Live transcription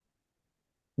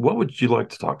what would you like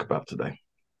to talk about today?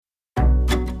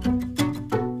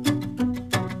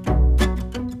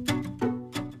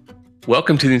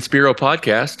 Welcome to the Inspiro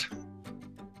podcast,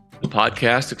 the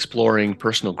podcast exploring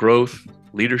personal growth,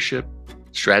 leadership,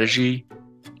 strategy,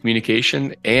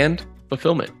 communication, and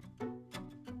fulfillment.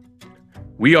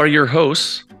 We are your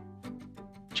hosts,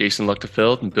 Jason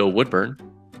Luchtefeld and Bill Woodburn.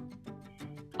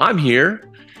 I'm here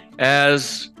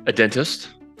as a dentist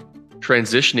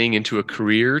transitioning into a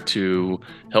career to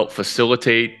help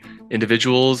facilitate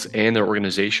individuals and their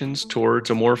organizations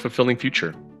towards a more fulfilling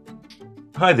future.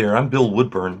 Hi there, I'm Bill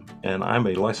Woodburn, and I'm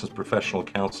a licensed professional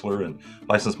counselor and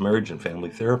licensed marriage and family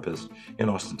therapist in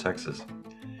Austin, Texas.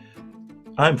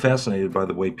 I'm fascinated by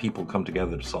the way people come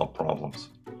together to solve problems,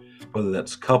 whether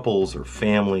that's couples or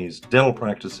families, dental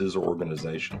practices, or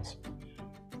organizations.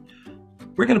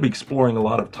 We're going to be exploring a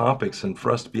lot of topics, and for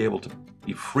us to be able to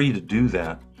be free to do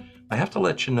that, I have to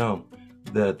let you know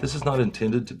that this is not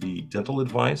intended to be dental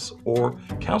advice or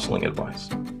counseling advice.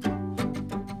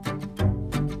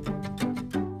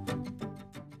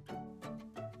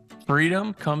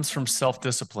 Freedom comes from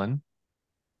self-discipline.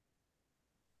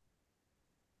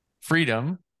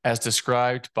 Freedom, as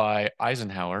described by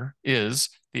Eisenhower, is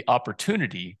the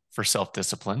opportunity for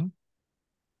self-discipline.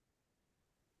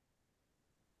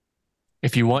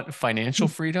 If you want financial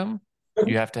freedom,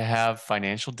 you have to have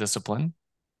financial discipline.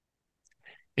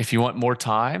 If you want more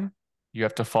time, you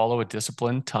have to follow a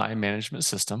disciplined time management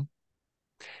system.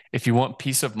 If you want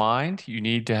peace of mind, you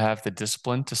need to have the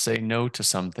discipline to say no to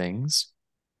some things.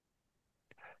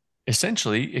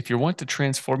 Essentially, if you want to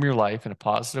transform your life in a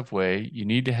positive way, you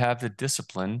need to have the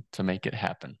discipline to make it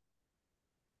happen.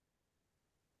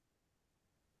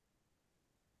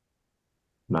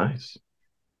 Nice.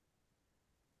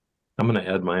 I'm going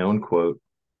to add my own quote.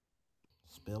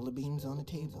 Spill the beans on the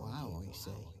table, I always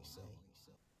say.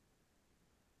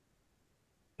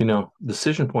 You know,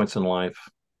 decision points in life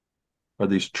are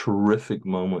these terrific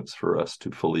moments for us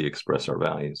to fully express our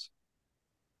values.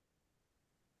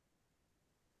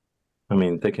 I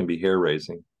mean, they can be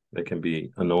hair-raising, they can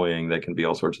be annoying, they can be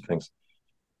all sorts of things.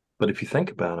 But if you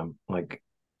think about them, like,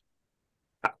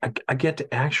 I get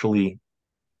to actually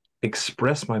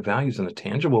express my values in a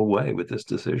tangible way with this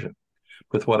decision,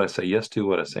 with what I say yes to,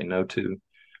 what I say no to.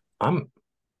 I'm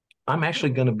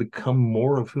actually going to become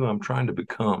more of who I'm trying to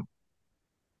become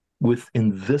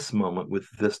within this moment with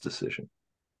this decision.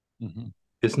 Mm-hmm.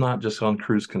 It's not just on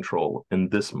cruise control in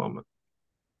this moment.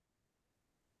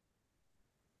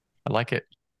 I like it.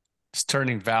 It's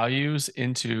turning values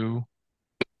into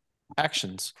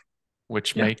actions,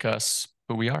 which make us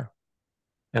who we are.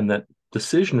 And that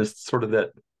decision is sort of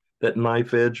that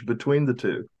knife edge between the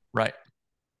two. Right.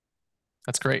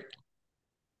 That's great.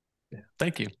 Yeah.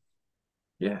 Thank you.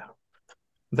 Yeah.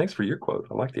 Thanks for your quote.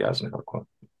 I like the Eisenhower quote.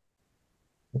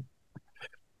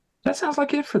 That sounds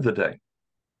like it for the day.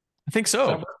 I think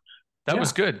so. That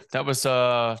was good. That was,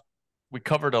 we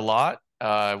covered a lot.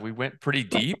 We went pretty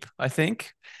deep, I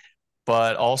think,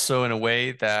 but also in a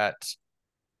way that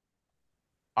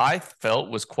I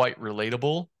felt was quite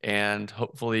relatable and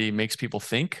hopefully makes people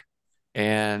think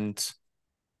and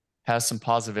has some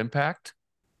positive impact.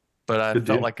 But I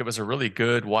felt like it was a really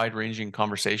good, wide-ranging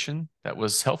conversation that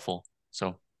was helpful.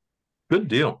 So, good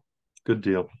deal. Good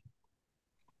deal.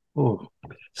 Oh,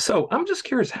 so I'm just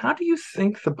curious, how do you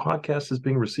think the podcast is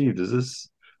being received? Is this,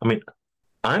 I mean,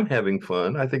 I'm having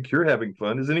fun. I think you're having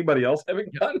fun. Is anybody else having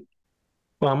fun?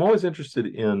 Well, I'm always interested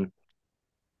in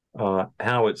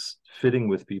how it's fitting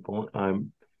with people.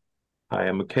 I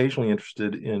am occasionally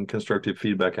interested in constructive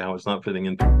feedback, how it's not fitting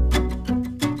in.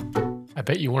 I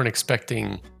bet you weren't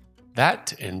expecting that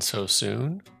to end so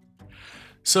soon.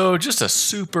 So just a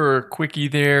super quickie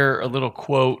there, a little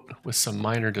quote with some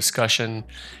minor discussion,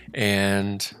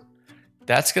 and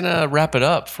that's going to wrap it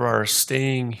up for our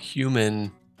Staying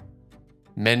Human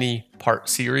many-part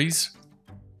series.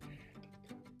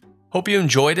 Hope you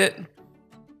enjoyed it.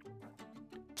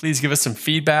 Please give us some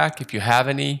feedback if you have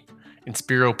any.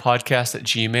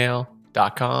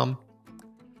 InspiroPodcast@gmail.com.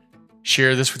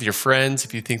 Share this with your friends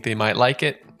if you think they might like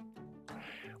it.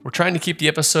 We're trying to keep the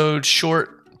episodes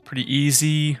short, pretty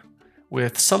easy,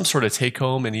 with some sort of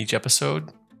take-home in each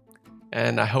episode.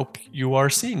 And I hope you are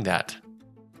seeing that.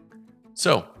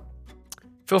 So,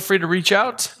 feel free to reach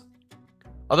out.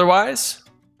 Otherwise,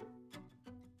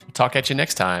 we'll talk at you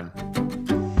next time.